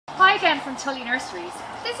again from Tully Nurseries.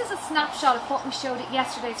 This is a snapshot of what we showed at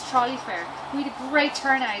yesterday's trolley fair. We had a great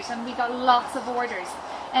turnout and we got lots of orders.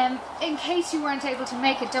 In case you weren't able to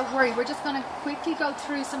make it, don't worry, we're just going to quickly go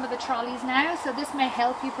through some of the trolleys now, so this may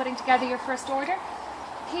help you putting together your first order.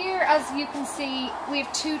 Here, as you can see, we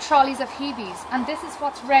have 2 trolleys of Hebes, and this is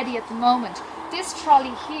what's ready at the moment. This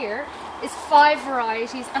trolley here is 5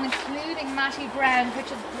 varieties, and including Matty Brown, which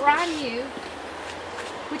is brand new,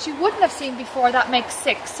 which you wouldn't have seen before, that makes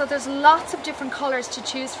 6. So there's lots of different colours to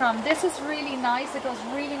choose from. This is really nice. It goes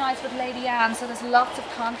really nice with Lady Anne, so there's lots of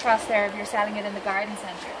contrast there if you're selling it in the garden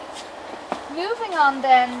centre. Moving on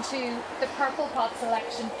then to the purple pot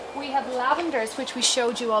selection, we have lavenders, which we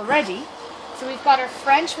showed you already. So we've got our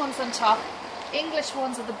French ones on top, English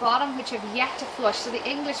ones at the bottom, which have yet to flush. So the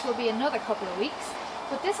English will be another couple of weeks.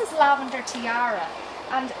 But this is Lavender Tiara.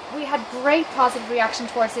 And we had great positive reaction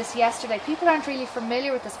towards this yesterday. People aren't really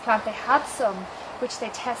familiar with this plant. They had some which they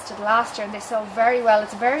tested last year and they sold very well.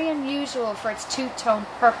 It's very unusual for its two-tone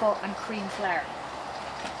purple and cream flower.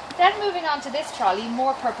 Then moving on to this trolley,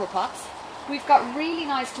 more purple pots. We've got really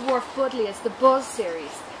nice dwarf buddleias, the Buzz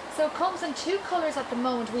series. So it comes in 2 colours at the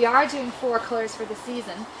moment. We are doing 4 colours for the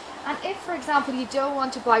season. And if, for example, you don't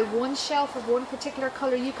want to buy one shelf of one particular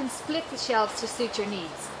colour, you can split the shelves to suit your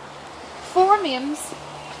needs. Phormiums,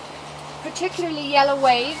 particularly Yellow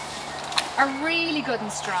Wave, are really good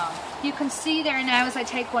and strong. You can see there now as I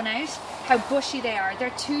take one out how bushy they are.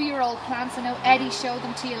 They're 2-year-old plants. I know Eddie showed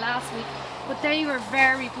them to you last week, but they were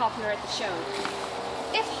very popular at the show.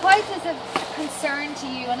 If height is a concern to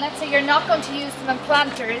you, and let's say you're not going to use them in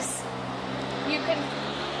planters, you can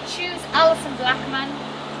choose Alison Blackman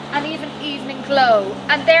and even Evening Glow,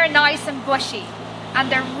 and they're nice and bushy and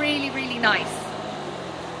they're really, really nice.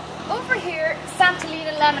 Over here,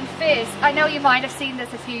 Santalina Lemon Fizz. I know you might have seen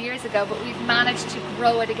this a few years ago, but we've managed to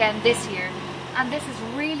grow it again this year. And this is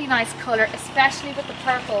really nice colour, especially with the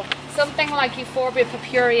purple. Something like Euphorbia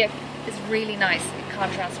purpurea is really nice in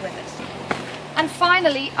contrast with it. And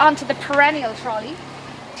finally, onto the perennial trolley.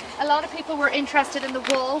 A lot of people were interested in the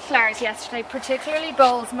wallflowers yesterday, particularly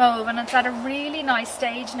Bowles Mauve, and it's at a really nice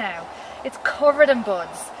stage now. It's covered in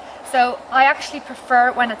buds. So I actually prefer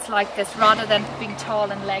it when it's like this rather than being tall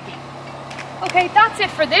and leggy. Okay, that's it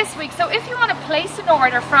for this week. So if you want to place an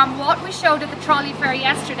order from what we showed at the trolley fair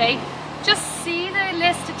yesterday, just see the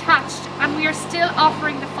list attached, and we are still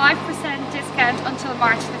offering the 5% discount until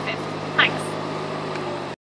March the 5th. Thanks.